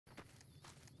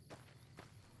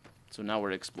So now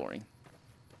we're exploring.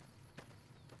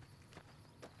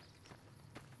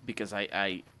 Because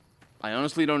I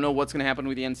honestly don't know what's going to happen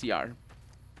with the NCR.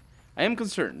 I am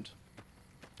concerned.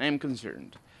 I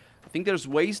think there's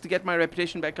ways to get my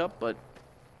reputation back up, but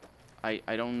I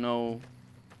don't know.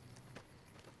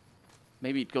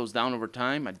 Maybe it goes down over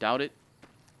time. I doubt it.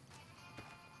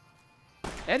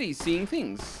 Eddie's seeing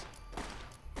things.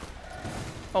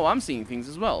 Oh, I'm seeing things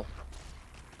as well.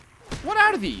 What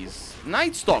are these?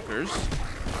 Night Stalkers?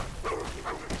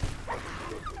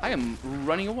 I am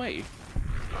running away.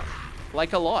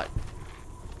 Like a lot.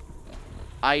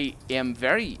 I am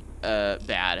very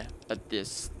bad at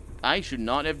this. I should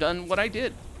not have done what I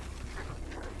did.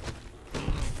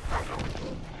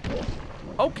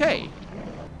 Okay.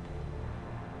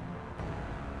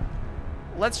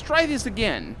 Let's try this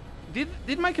again.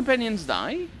 Did my companions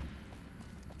die?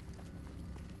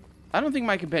 I don't think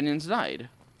my companions died.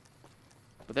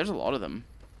 But there's a lot of them.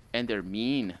 And they're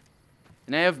mean.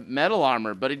 And I have metal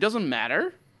armor, but it doesn't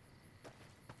matter.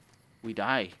 We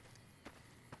die.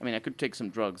 I mean, I could take some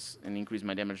drugs and increase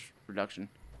my damage reduction.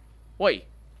 Wait.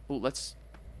 Ooh, let's...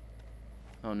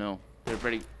 Oh, no. They're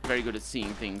very, very good at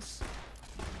seeing things.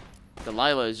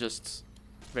 Delilah is just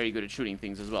very good at shooting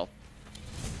things as well.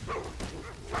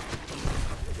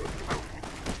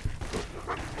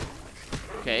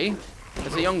 Okay.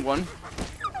 That's a young one.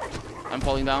 I'm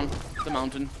falling down the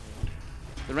mountain.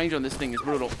 The range on this thing is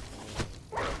brutal.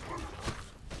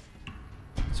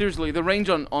 Seriously, the range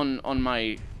on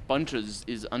my bunches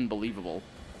is unbelievable.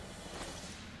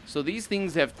 So these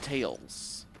things have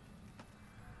tails.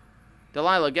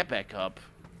 Delilah, get back up.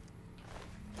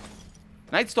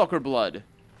 Night Stalker blood.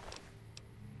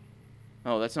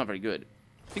 Oh, that's not very good.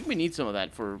 I think we need some of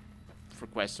that for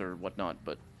quests or whatnot,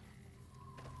 but...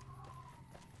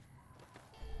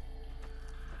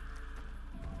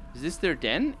 Is this their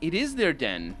den? It is their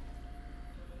den.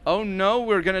 Oh no,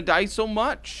 we're gonna die so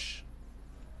much.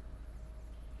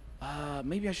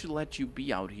 Maybe I should let you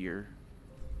be out here.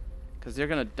 Because they're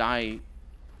gonna die.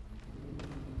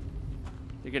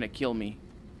 They're gonna kill me.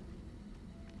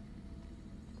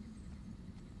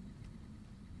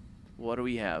 What do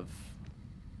we have?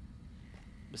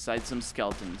 Besides some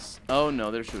skeletons. Oh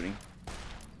no, they're shooting.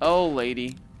 Oh,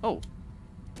 lady. Oh.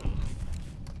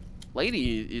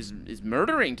 Lady is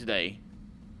murdering today.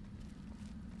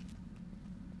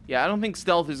 Yeah, I don't think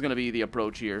stealth is gonna be the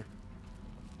approach here.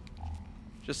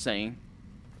 Just saying.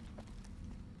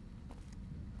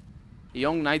 A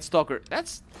young Night Stalker.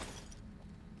 That's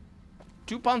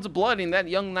 2 pounds of blood in that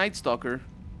young Night Stalker.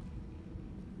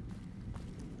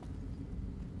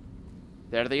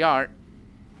 There they are.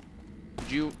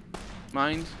 Would you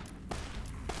mind?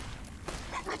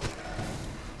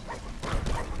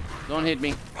 Don't hit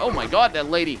me. Oh my god, that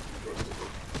lady.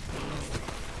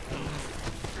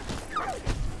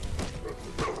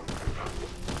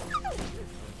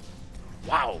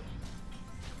 Wow.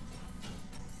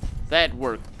 That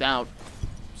worked out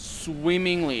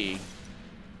swimmingly.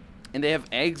 And they have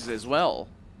eggs as well.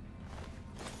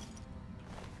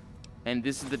 And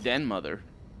this is the den mother.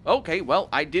 Okay, well,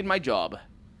 I did my job.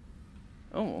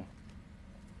 Oh.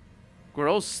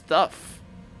 Gross stuff.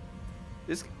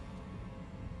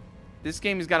 This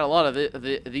game has got a lot of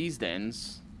these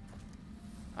dens.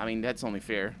 I mean, that's only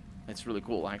fair. That's really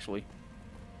cool, actually.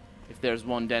 If there's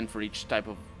one den for each type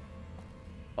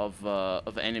of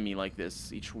enemy like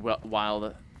this, each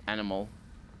wild animal,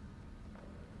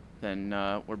 then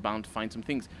we're bound to find some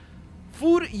things.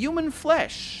 Food, human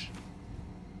flesh.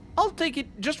 I'll take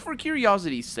it just for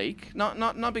curiosity's sake,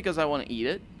 not because I want to eat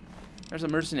it. There's a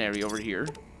mercenary over here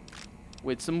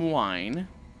with some wine.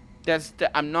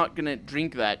 I'm not gonna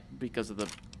drink that because of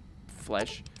the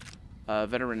flesh.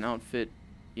 Veteran outfit,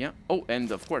 yeah. Oh, and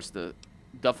of course the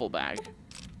duffel bag,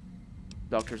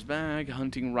 doctor's bag,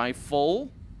 hunting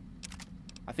rifle.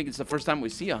 I think it's the first time we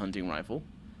see a hunting rifle.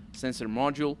 Sensor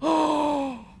module.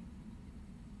 Oh!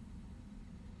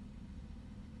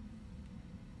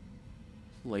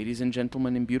 Ladies and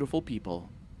gentlemen and beautiful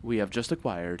people, we have just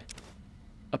acquired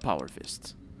a power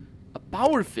fist. A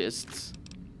power fist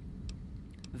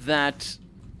that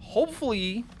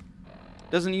hopefully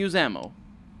doesn't use ammo.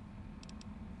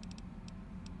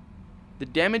 The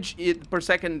damage per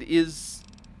second is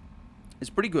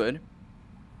pretty good.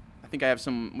 I think I have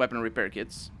some weapon repair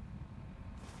kits.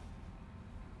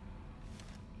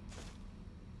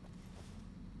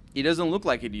 It doesn't look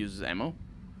like it uses ammo.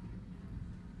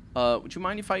 Would you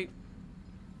mind if I...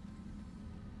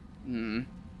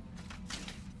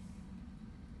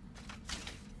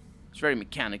 It's very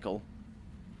mechanical.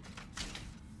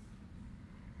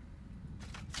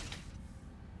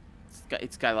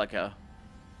 It's got like a...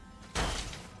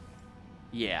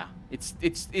 Yeah,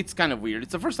 it's kind of weird.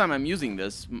 It's the first time I'm using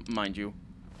this, mind you.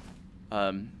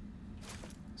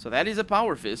 So that is a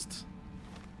power fist.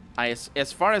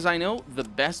 As far as I know, the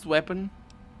best weapon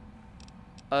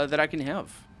that I can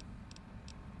have.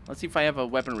 Let's see if I have a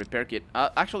weapon repair kit.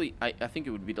 Actually, I think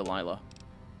it would be Delilah.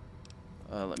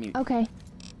 Okay.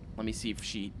 Let me see if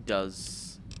she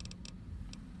does.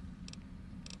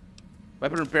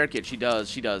 Weapon repair kit. She does.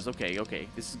 She does. Okay. Okay.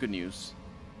 This is good news.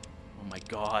 Oh my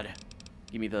god.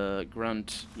 Give me the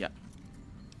grunt. Yeah.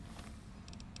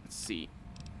 Let's see.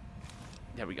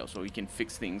 There we go. So we can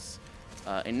fix things.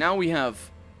 And now we have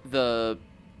the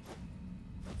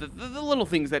little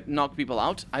things that knock people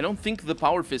out. I don't think the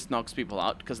power fist knocks people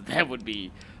out, because that would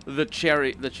be the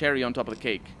cherry on top of the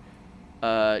cake.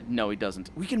 No, it doesn't.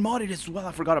 We can mod it as well.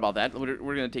 I forgot about that. We're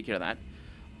going to take care of that.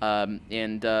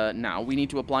 Now we need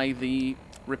to apply the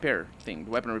repair thing,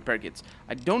 the weapon repair kits.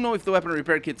 I don't know if the weapon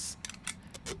repair kits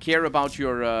care about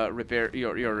your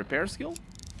repair skill,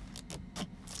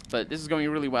 but this is going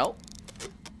really well.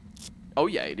 Oh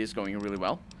yeah, it is going really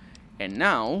well. And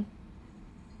now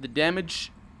the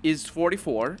damage is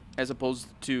 44 as opposed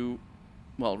to,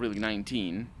 well, really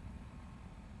 19.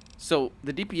 So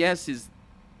the DPS is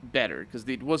better, because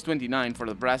it was 29 for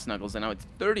the brass knuckles and now it's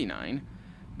 39.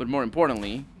 But more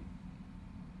importantly,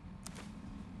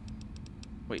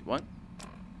 wait, what?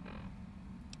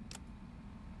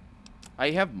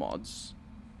 I have mods.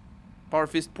 Power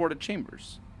fist ported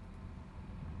chambers.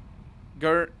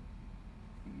 Gun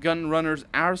runner's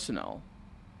arsenal.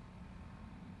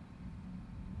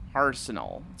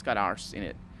 Arsenal. It's got arse in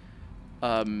it.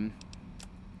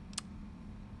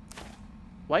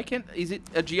 Why can't... Is it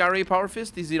a GRA power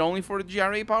fist? Is it only for the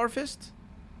GRA power fist?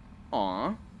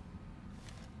 Aw.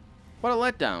 What a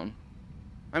letdown.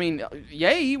 I mean,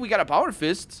 yay, we got a power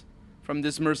fist from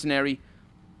this mercenary.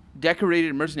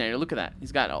 Decorated mercenary. Look at that.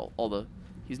 He's got all the...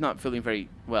 He's not feeling very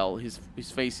well. His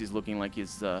face is looking like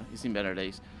he's seen better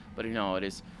days. But you know how it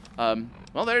is.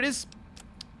 Well, there it is.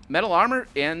 Metal armor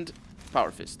and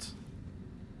power fist.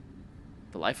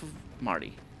 The life of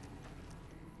Marty.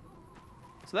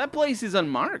 So that place is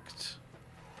unmarked.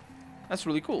 That's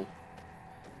really cool.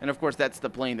 And of course, that's the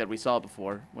plane that we saw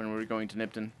before when we were going to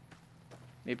Nipton.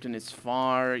 Nipton is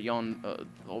far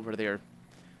over there.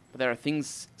 But there are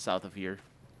things south of here.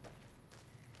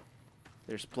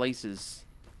 There's places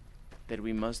that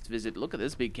we must visit. Look at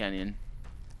this big canyon.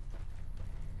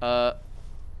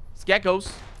 It's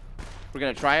geckos. We're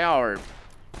gonna try our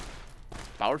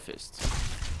power fists.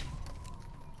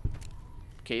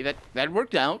 Okay, that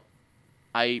worked out.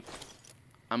 I'm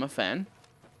a fan.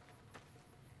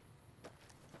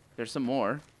 There's some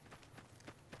more.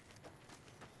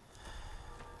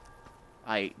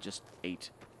 I just ate.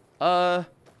 That's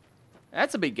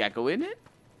a big gecko, isn't it?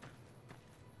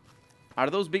 Are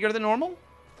those bigger than normal?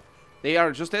 They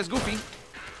are just as goofy.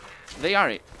 They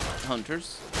are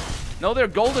hunters. No, they're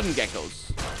golden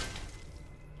geckos.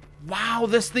 Wow,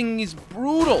 this thing is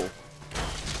brutal.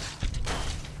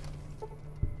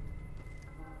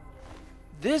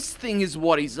 This thing is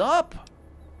what is up.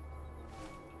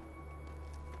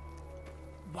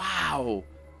 Wow.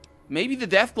 Maybe the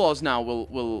death claws now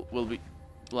will be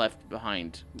left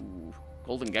behind. Ooh,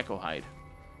 golden gecko hide.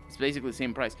 It's basically the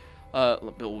same price.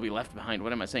 Will be left behind.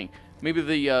 What am I saying? Maybe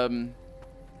the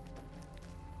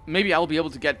maybe I'll be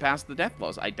able to get past the death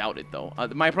claws. I doubt it though.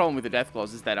 My problem with the death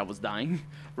claws is that I was dying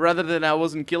rather than I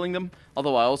wasn't killing them.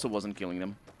 Although I also wasn't killing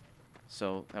them,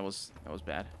 so that was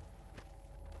bad.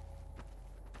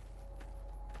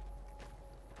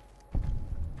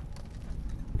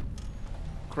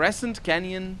 Crescent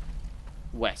Canyon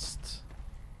West.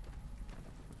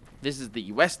 This is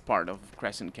the west part of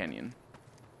Crescent Canyon,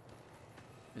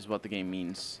 is what the game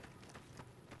means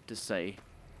to say.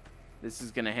 This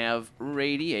is gonna have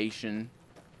radiation.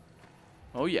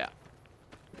 Oh yeah.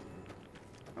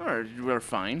 Alright, we're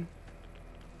fine.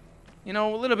 You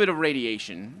know, a little bit of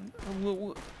radiation.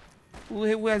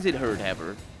 Who has it hurt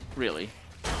ever? Really?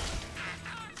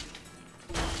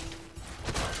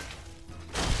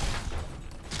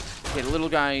 Okay, the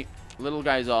little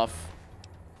guy's off.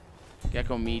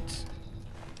 Gecko meat.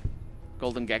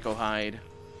 Golden gecko hide.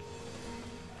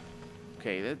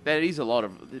 Okay, that is a lot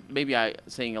of... Maybe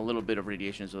saying a little bit of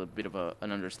radiation is a bit of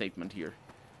an understatement here.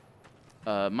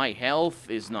 My health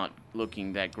is not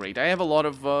looking that great. I have a lot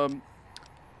of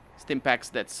stim packs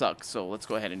that suck, so let's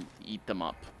go ahead and eat them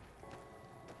up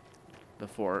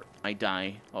before I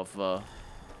die of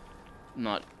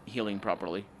not healing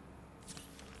properly.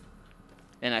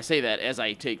 And I say that as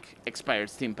I take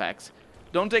expired stim packs.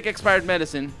 Don't take expired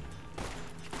medicine.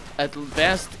 At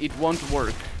best, it won't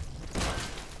work.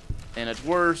 And at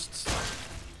worst,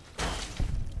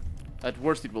 At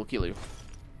worst, it will kill you.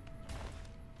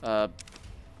 But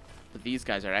these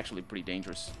guys are actually pretty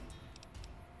dangerous.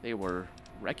 They were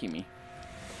wrecking me.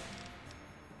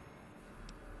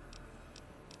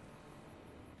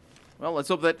 Well, let's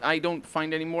hope that I don't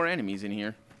find any more enemies in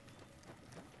here.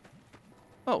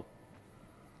 Oh.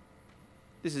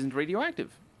 This isn't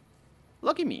radioactive.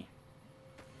 Lucky me.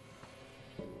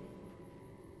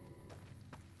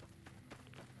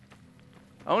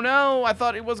 Oh no, I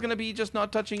thought it was gonna be just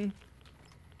not touching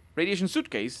radiation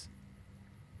suitcase.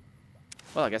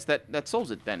 Well, I guess that solves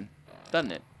it then,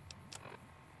 doesn't it?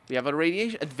 We have a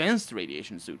advanced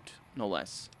radiation suit, no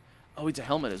less. Oh, it's a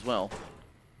helmet as well.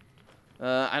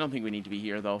 I don't think we need to be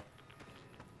here though.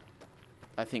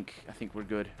 I think we're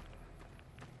good.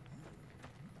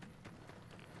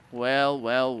 Well,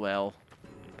 well, well.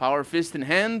 Power fist in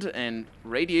hand and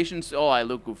radiation. Oh, I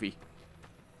look goofy.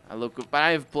 But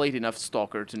I have played enough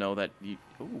Stalker to know that.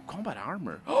 Oh, combat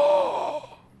armor.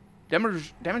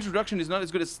 Damage reduction is not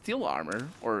as good as steel armor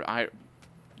or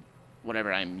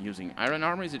whatever I'm using. Iron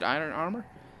armor? Is it iron armor?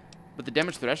 But the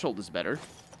damage threshold is better.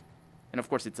 And of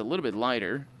course, it's a little bit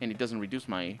lighter, and it doesn't reduce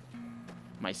my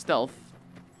stealth,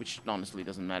 which honestly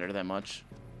doesn't matter that much.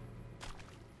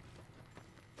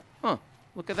 Huh?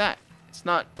 Look at that. It's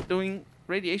not doing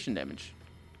radiation damage.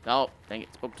 Oh, dang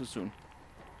it! Spoke too soon.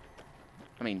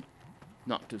 I mean,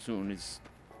 not too soon. It's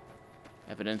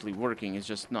evidently working. It's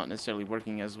just not necessarily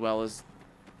working as well as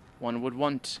one would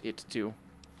want it to.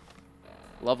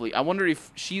 Lovely. I wonder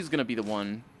if she's gonna be the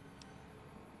one.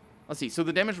 Let's see. So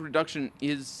the damage reduction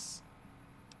is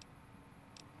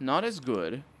not as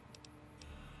good,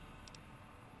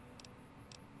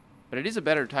 but it is a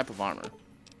better type of armor.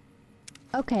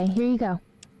 Okay, here you go.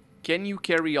 Can you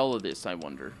carry all of this, I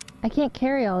wonder? I can't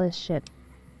carry all this shit.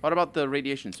 What about the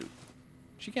radiation suit?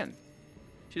 She can.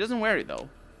 She doesn't wear it, though.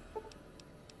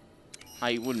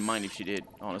 I wouldn't mind if she did,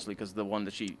 honestly, because the one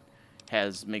that she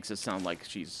has makes it sound like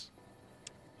she's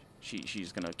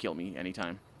gonna kill me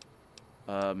anytime.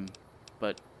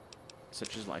 But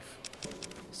such is life.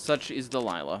 Such is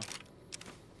Delilah.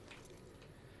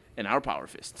 And our power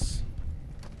fists.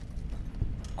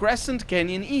 Crescent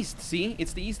Canyon East. See?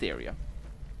 It's the east area.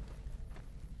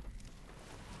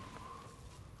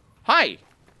 Hi!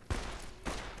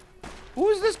 Who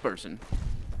is this person?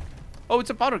 Oh, it's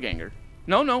a powder ganger.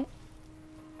 No, no.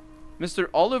 Mr.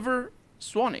 Oliver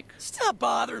Swanick. Stop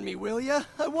bothering me, will ya?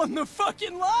 I won the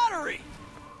fucking lottery!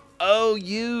 Oh,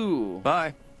 you.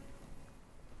 Bye.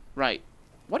 Right.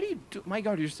 What do you do? My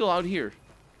God, you're still out here.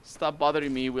 Stop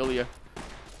bothering me, will ya?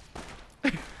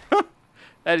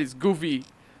 That is goofy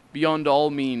beyond all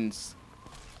means.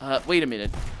 Wait a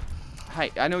minute.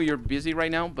 Hi, I know you're busy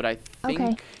right now, but I think...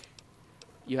 Okay.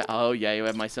 Oh, yeah, you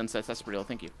have my sunset sarsaparilla.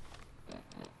 Thank you.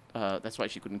 That's why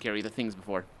she couldn't carry the things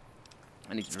before.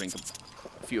 I need to drink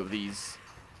a few of these.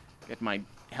 Get my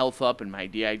health up and my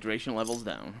dehydration levels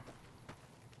down.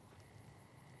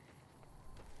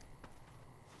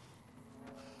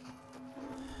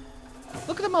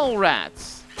 Look at them all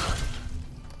rats.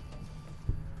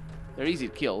 They're easy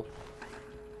to kill.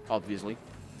 Obviously.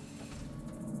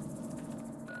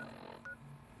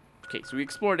 Okay, so we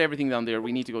explored everything down there.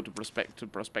 We need to go to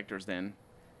prospectors then,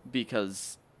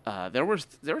 because there were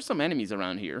some enemies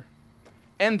around here,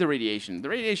 and the radiation. The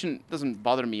radiation doesn't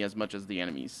bother me as much as the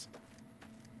enemies.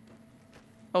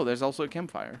 Oh, there's also a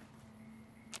campfire.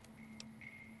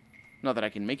 Not that I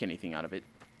can make anything out of it,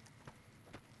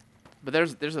 but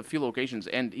there's a few locations,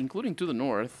 and including to the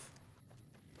north,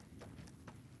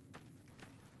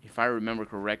 if I remember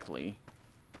correctly,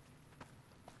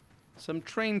 some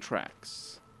train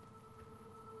tracks.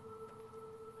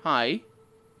 Hi.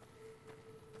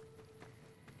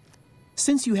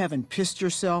 Since you haven't pissed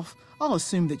yourself, I'll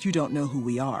assume that you don't know who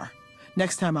we are.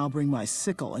 Next time I'll bring my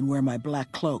sickle and wear my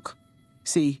black cloak.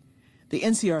 See, the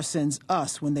NCR sends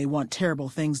us when they want terrible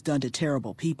things done to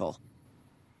terrible people.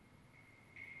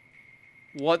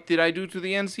 What did I do to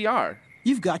the NCR?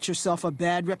 You've got yourself a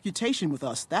bad reputation with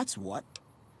us, that's what.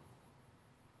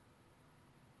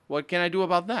 What can I do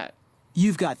about that?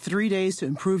 You've got 3 days to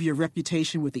improve your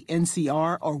reputation with the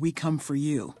NCR, or we come for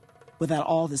you. Without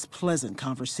all this pleasant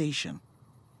conversation.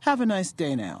 Have a nice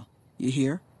day now. You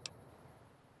hear?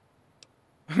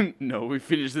 No, we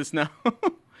finished this now.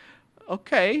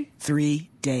 Okay. 3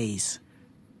 days.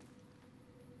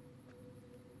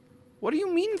 What do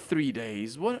you mean 3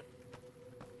 days? What?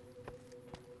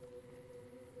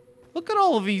 Look at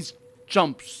all of these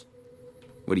jumps.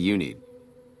 What do you need?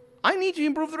 I need to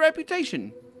improve the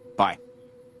reputation. Bye.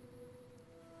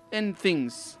 And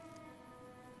things.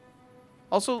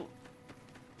 Also,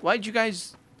 why'd you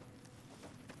guys...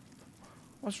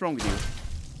 What's wrong with you?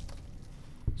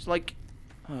 It's like...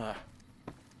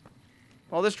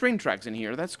 well, there's train tracks in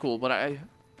here. That's cool, but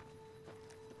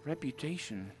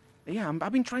Reputation. Yeah,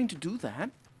 I've been trying to do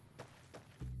that.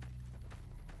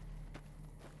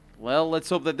 Well, let's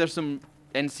hope that there's some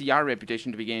NCR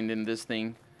reputation to be gained in this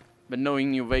thing. But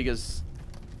knowing New Vegas,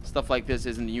 stuff like this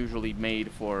isn't usually made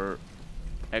for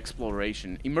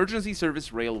exploration. Emergency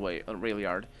Service Railway, rail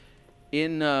yard.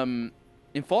 In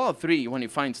Fallout 3, when you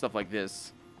find stuff like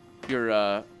this,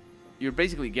 you're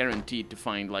basically guaranteed to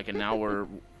find like an hour.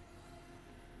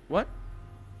 What?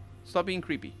 Stop being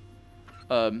creepy.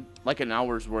 Like an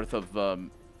hour's worth of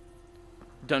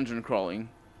dungeon crawling.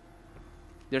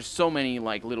 There's so many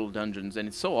like little dungeons, and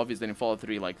it's so obvious that in Fallout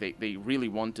 3, like they really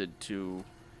wanted to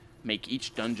make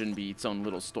each dungeon be its own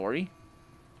little story.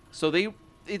 So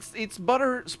it's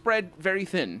butter spread very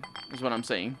thin, is what I'm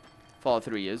saying. Fallout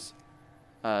 3 is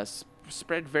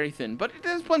spread very thin, but it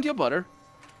has plenty of butter.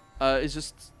 It's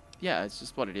just, yeah, it's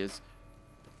just what it is.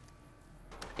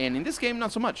 And in this game,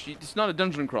 not so much. It's not a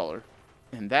dungeon crawler,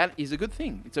 and that is a good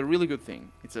thing. It's a really good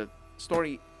thing. It's a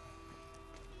story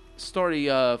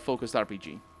focused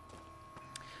RPG.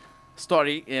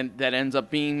 Story, and that ends up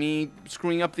being me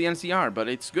screwing up the NCR, but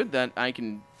it's good that I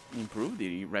can improve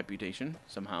the reputation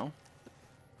somehow.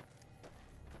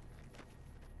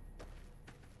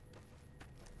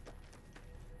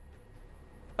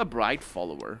 A bright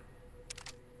follower.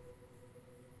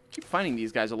 Keep finding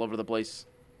these guys all over the place.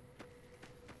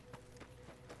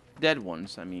 Dead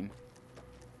ones, I mean.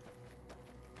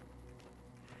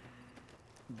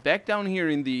 Back down here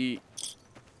in the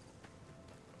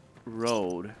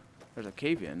road, there's a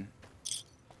cave-in.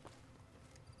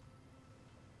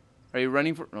 Are you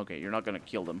running for... Okay, you're not gonna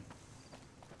kill them.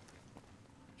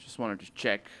 Just wanted to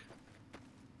check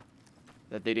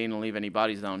that they didn't leave any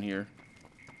bodies down here.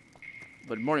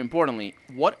 But more importantly,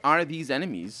 what are these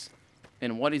enemies?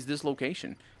 And what is this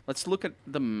location? Let's look at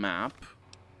the map.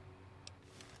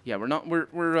 Yeah,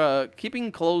 we're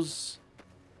keeping close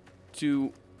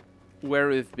to where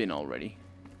we've been already.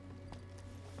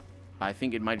 I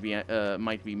think it might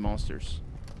be monsters.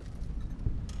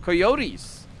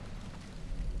 Coyotes.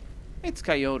 It's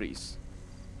coyotes.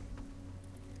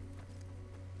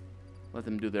 Let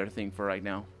them do their thing for right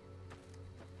now,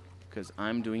 because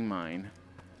I'm doing mine.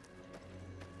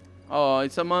 Oh,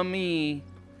 it's a mummy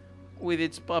with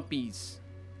its puppies.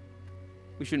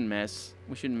 We shouldn't mess.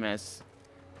 We shouldn't mess,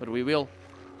 but we will.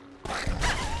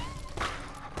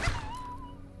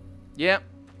 Yeah.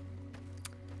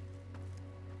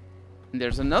 And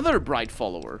there's another bright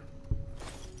follower.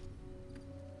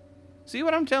 See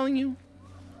what I'm telling you?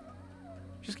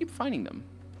 Just keep finding them.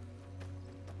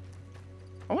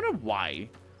 I wonder why.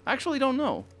 I actually don't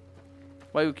know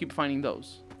why we keep finding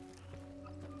those.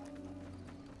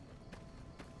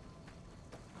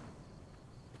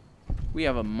 We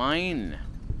have a mine.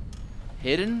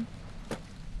 Hidden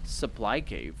supply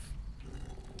cave.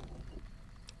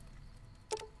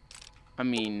 I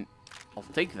mean, I'll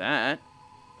take that.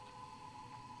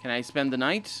 Can I spend the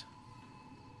night?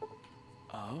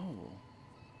 Oh.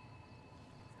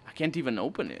 I can't even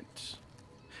open it.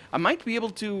 I might be able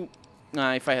to...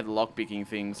 if I had lockpicking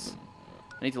things.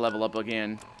 I need to level up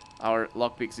again. Our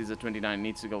lockpicks is at 29. It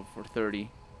needs to go for 30.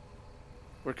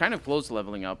 We're kind of close to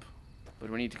leveling up, but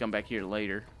we need to come back here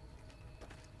later.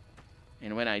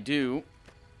 And when I do...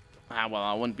 well,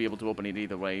 I won't be able to open it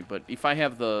either way, but if I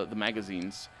have the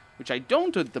magazines, which I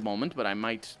don't at the moment, but I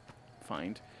might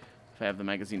find. If I have the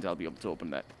magazines, I'll be able to open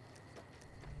that.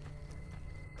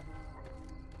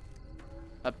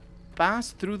 A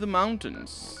pass through the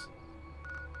mountains.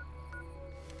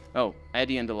 Oh,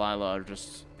 Eddie and Delilah are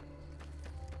just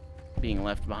being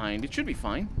left behind. It should be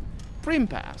fine. Prim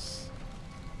pass.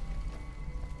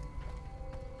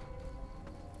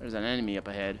 There's an enemy up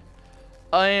ahead.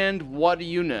 And what do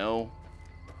you know?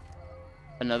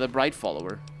 Another bright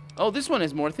follower. Oh, this one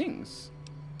has more things.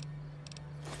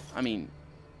 I mean...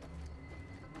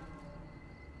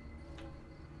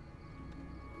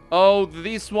 Oh,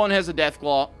 this one has a death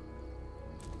claw.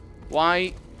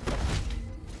 Why?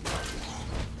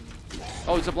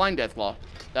 Oh, it's a blind death claw.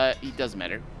 It doesn't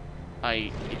matter.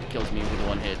 It kills me with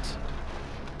one hit.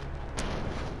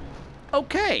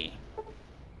 Okay.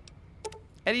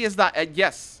 Eddie is that.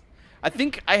 Yes. I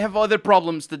think I have other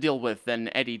problems to deal with than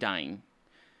Eddie dying.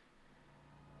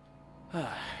 Well,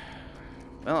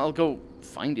 I'll go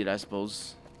find it, I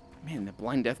suppose. Man, the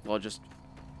blind death claw just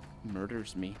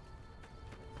murders me.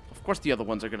 Of course the other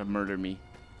ones are gonna murder me.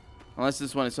 Unless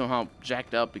this one is somehow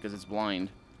jacked up because it's blind.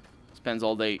 Spends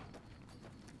all day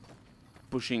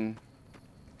pushing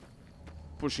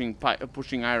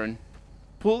iron.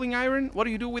 Pulling iron? What do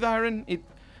you do with iron?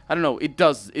 I don't know. It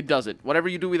does it. Whatever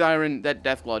you do with iron, that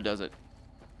Deathclaw does it.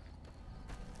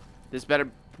 This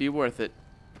better be worth it.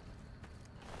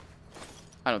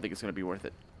 I don't think it's going to be worth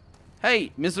it.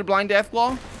 Hey, Mr. Blind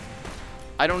Deathclaw.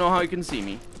 I don't know how you can see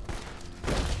me.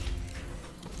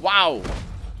 Wow.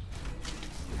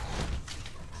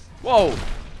 Whoa.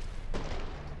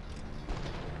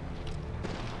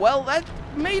 Well, that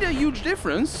made a huge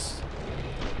difference.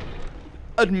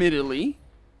 Admittedly.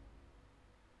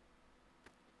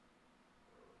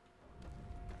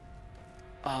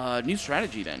 New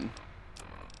strategy then.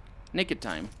 Naked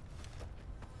time.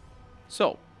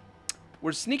 So,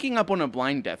 we're sneaking up on a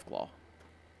blind Deathclaw.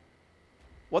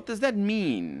 What does that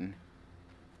mean?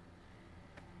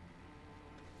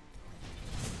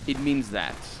 It means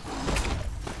that.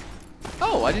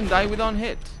 Oh, I didn't die with on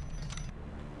hit.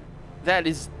 That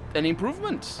is an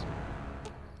improvement.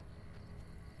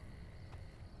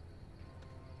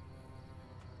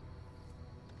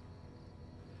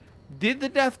 Did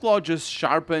the Deathclaw just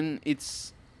sharpen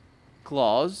its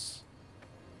claws?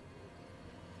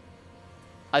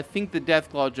 I think the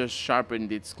Deathclaw just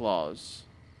sharpened its claws.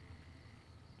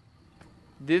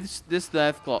 This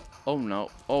Deathclaw... Oh no.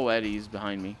 Oh, Eddie's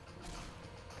behind me.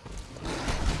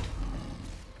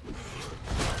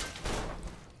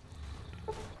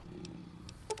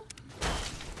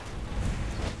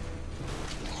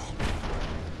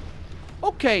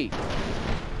 Okay.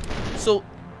 So,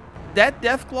 that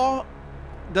Deathclaw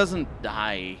doesn't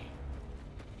die.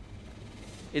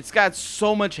 It's got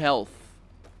so much health.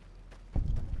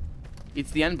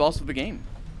 It's the end boss of the game.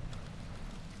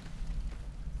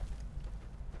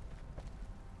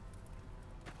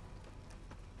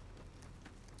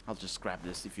 I'll just grab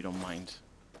this if you don't mind.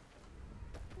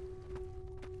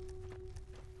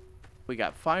 We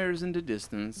got fires in the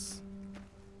distance.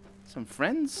 Some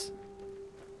friends.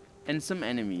 And some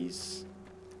enemies.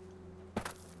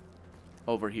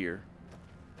 Over here.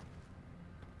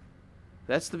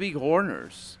 That's the big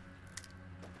horners.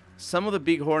 Some of the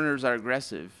big horners are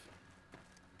aggressive.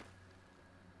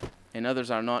 And others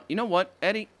are not. You know what,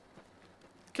 Eddie?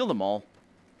 Kill them all.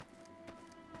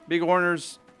 Big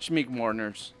horners, schmeek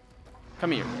horners.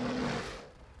 Come here.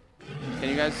 Can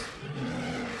you guys?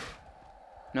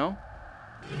 No?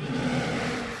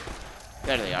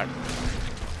 There they are.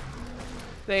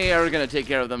 They are gonna take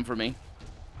care of them for me.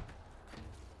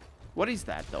 What is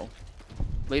that, though?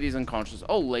 Lady's unconscious.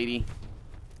 Oh, lady.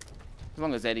 As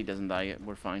long as Eddie doesn't die yet,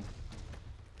 we're fine.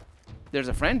 There's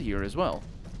a friend here as well.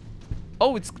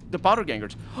 Oh, it's the powder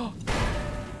gangers.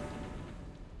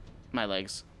 My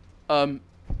legs.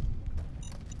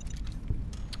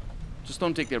 Just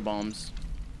don't take their bombs.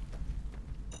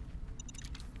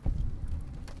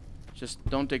 Just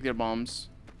don't take their bombs.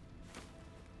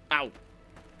 Ow.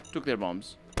 Took their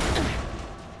bombs.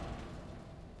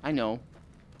 I know.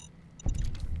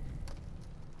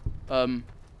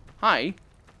 Hi.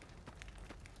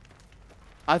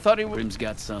 I thought he would... Grim's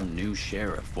got some new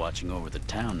sheriff watching over the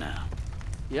town now.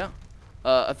 Yeah.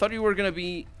 I thought you were gonna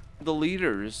be the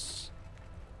leaders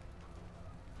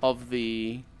of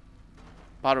the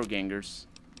powder gangers.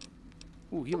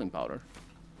 Ooh, healing powder.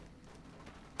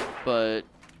 But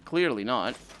clearly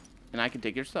not. And I can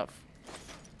take your stuff.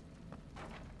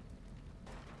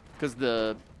 Because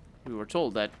we were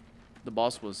told that the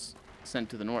boss was sent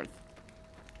to the north.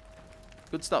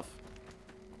 Good stuff.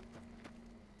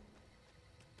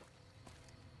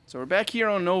 So we're back here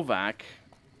on NVAC.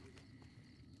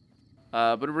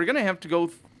 But we're gonna have to go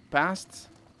past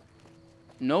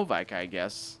NVAC, I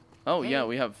guess. Oh, yeah,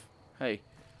 we have... Hey.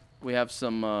 We have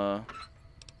some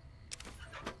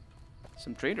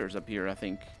traders up here, I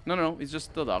think. No, it's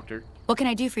just the doctor. What can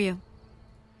I do for you?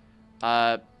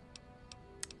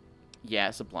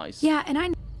 Yeah, supplies. Yeah, and I...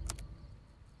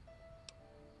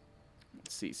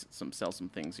 Let's see, sell some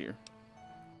things here.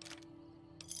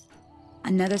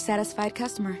 Another satisfied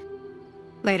customer.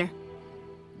 Later.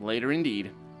 Later indeed.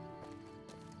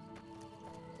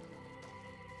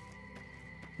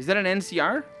 Is that an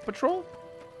NCR patrol?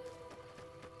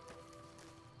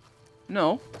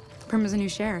 No. Prim is a new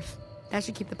sheriff. That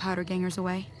should keep the powder gangers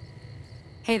away.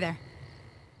 Hey there.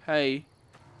 Hey.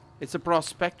 It's a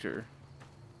prospector.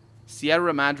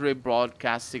 Sierra Madre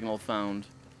broadcast signal found.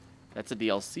 That's a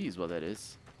DLC is what that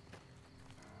is.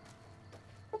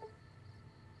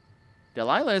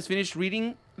 Delilah has finished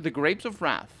reading The Grapes of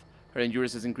Wrath. Her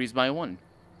endurance has increased by 1.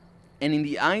 And in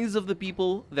the eyes of the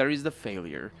people, there is the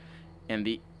failure.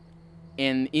 And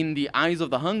in the eyes of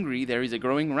the hungry, there is a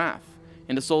growing wrath.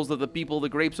 In the souls of the people, the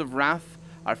grapes of wrath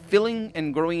are filling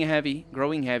and growing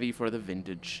heavy for the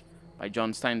vintage. By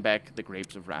John Steinbeck, The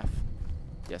Grapes of Wrath.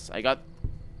 Yes, I got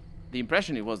the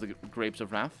impression it was The Grapes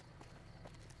of Wrath.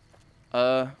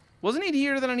 Wasn't it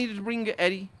here that I needed to bring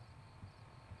Eddie?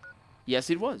 Yes,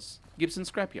 it was. Gibson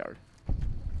Scrapyard.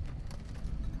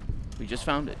 We just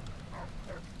found it.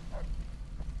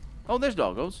 Oh, there's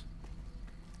doggos.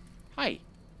 Hi.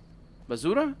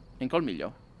 Basura and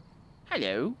Colmillo.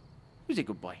 Hello. Who's a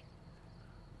good boy?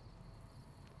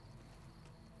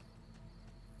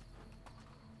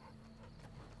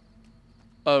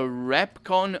 A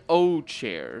Repcon O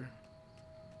chair.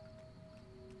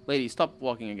 Lady, stop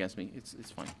walking against me.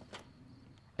 It's fine.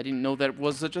 I didn't know there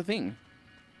was such a thing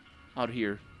out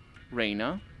here.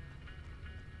 Reina.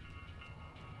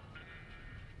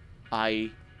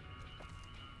 I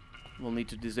will need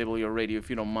to disable your radio if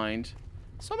you don't mind.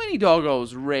 So many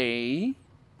doggos. Ray.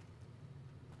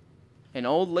 And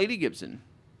old Lady Gibson.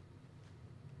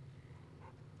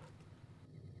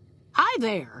 Hi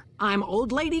there. I'm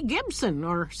Old Lady Gibson,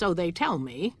 or so they tell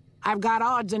me. I've got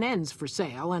odds and ends for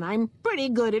sale, and I'm pretty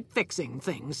good at fixing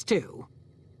things, too.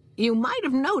 You might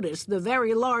have noticed the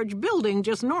very large building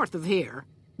just north of here.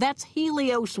 That's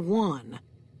Helios 1.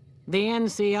 The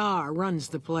NCR runs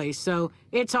the place, so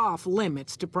it's off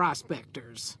limits to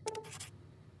prospectors.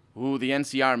 Ooh, the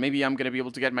NCR. Maybe I'm gonna be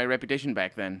able to get my reputation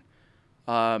back then.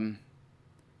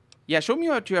 Yeah, show me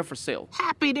what you have for sale.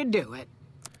 Happy to do it.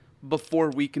 Before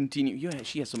we continue. Yeah,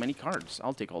 she has so many cards.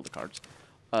 I'll take all the cards.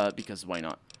 Because why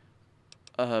not?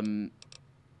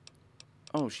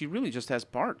 Oh, she really just has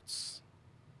parts.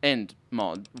 And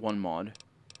one mod.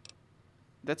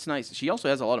 That's nice. She also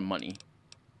has a lot of money.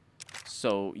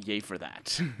 So, yay for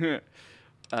that.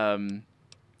 Yeah,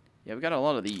 we got a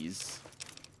lot of these.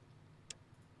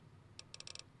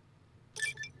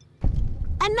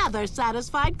 Another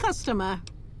satisfied customer.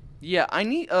 Yeah, I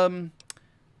need,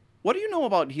 what do you know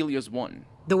about Helios 1?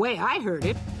 The way I heard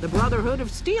it, the Brotherhood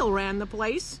of Steel ran the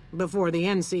place before the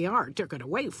NCR took it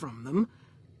away from them.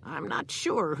 I'm not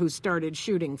sure who started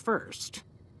shooting first.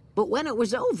 But when it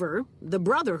was over, the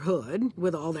Brotherhood,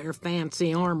 with all their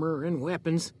fancy armor and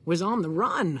weapons, was on the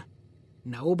run.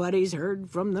 Nobody's heard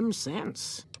from them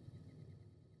since.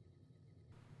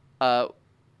 Why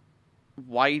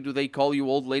do they call you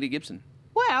Old Lady Gibson?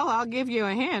 Well, I'll give you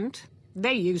a hint.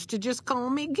 They used to just call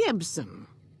me Gibson.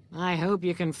 I hope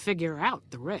you can figure out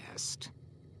the rest.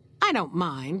 I don't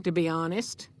mind, to be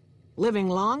honest. Living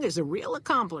long is a real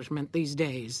accomplishment these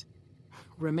days.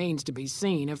 Remains to be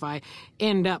seen if I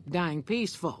end up dying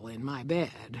peaceful in my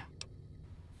bed.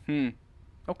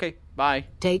 Okay, bye.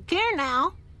 Take care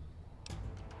now.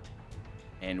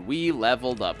 And we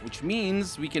leveled up, which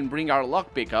means we can bring our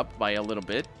lockpick up by a little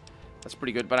bit. That's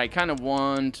pretty good, but I kind of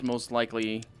want, most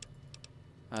likely...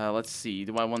 let's see,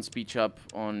 do I want speech up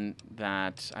on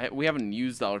that? We haven't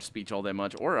used our speech all that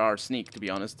much, or our sneak, to be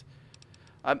honest.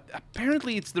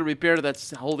 Apparently it's the repair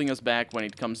that's holding us back when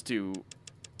it comes to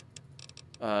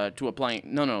applying...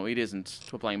 No, it isn't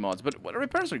to applying mods, but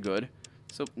repairs are good.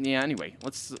 So, yeah, anyway,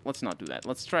 let's not do that.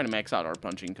 Let's try to max out our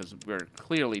punching, because we're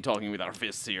clearly talking with our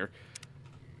fists here.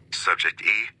 Subject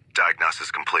E, diagnosis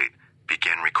complete.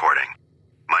 Begin recording.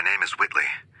 My name is Whitley.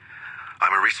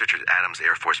 I'm a researcher at Adams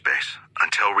Air Force Base.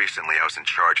 Until recently, I was in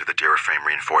charge of the Duraframe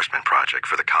Reinforcement Project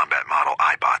for the combat model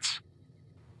iBots.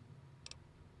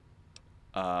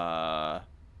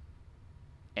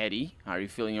 Eddie, are you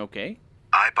feeling okay?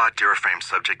 iBot Duraframe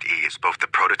Subject E is both the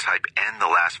prototype and the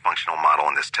last functional model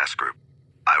in this test group.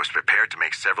 I was prepared to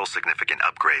make several significant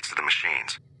upgrades to the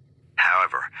machines.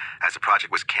 However, as the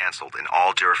project was canceled and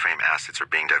all Duraframe assets are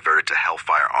being diverted to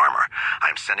Hellfire armor, I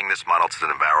am sending this model to the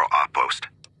Navarro outpost.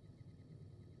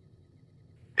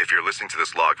 If you're listening to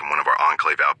this log from one of our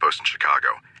Enclave outposts in Chicago,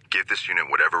 give this unit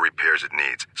whatever repairs it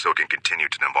needs so it can continue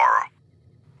to Navarro.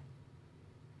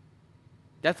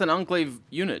 That's an Enclave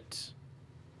unit.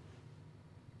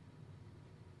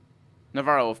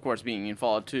 Navarro, of course, being in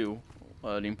Fallout 2,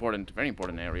 an important, very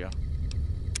important area.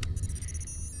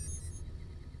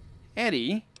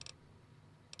 Eddie?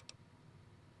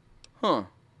 Huh.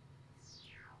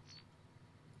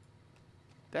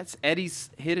 That's Eddie's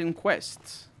hidden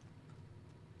quest.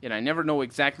 And I never know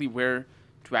exactly where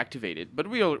to activate it, but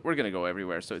we're gonna go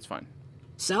everywhere, so it's fine.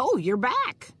 So, you're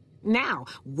back. Now,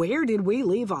 where did we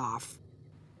leave off?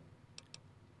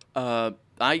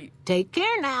 I Take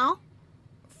care now.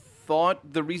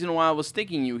 thought the reason why I was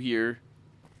taking you here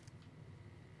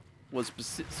was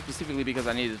specifically because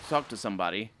I needed to talk to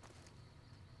somebody.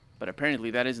 But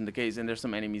apparently that isn't the case, and there's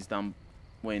some enemies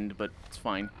downwind, but it's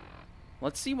fine.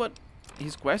 Let's see what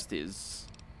his quest is.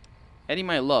 Eddie,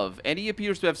 my love. Eddie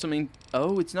appears to have something...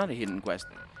 Oh, it's not a hidden quest.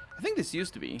 I think this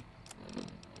used to be.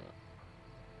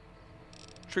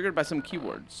 Triggered by some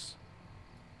keywords.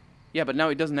 Yeah, but now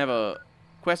it doesn't have a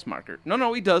quest marker.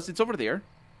 No, it does. It's over there.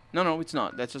 No, it's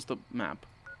not. That's just the map.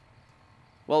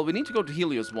 Well, we need to go to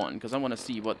Helios 1, because I want to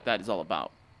see what that is all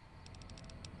about.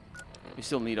 We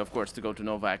still need, of course, to go to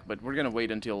NVAC, but we're going to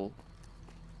wait until...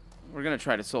 We're going to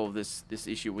try to solve this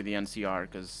issue with the NCR,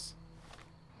 because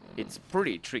it's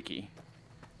pretty tricky.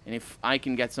 And if I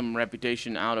can get some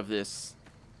reputation out of this,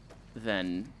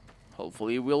 then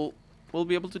hopefully we'll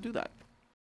be able to do that.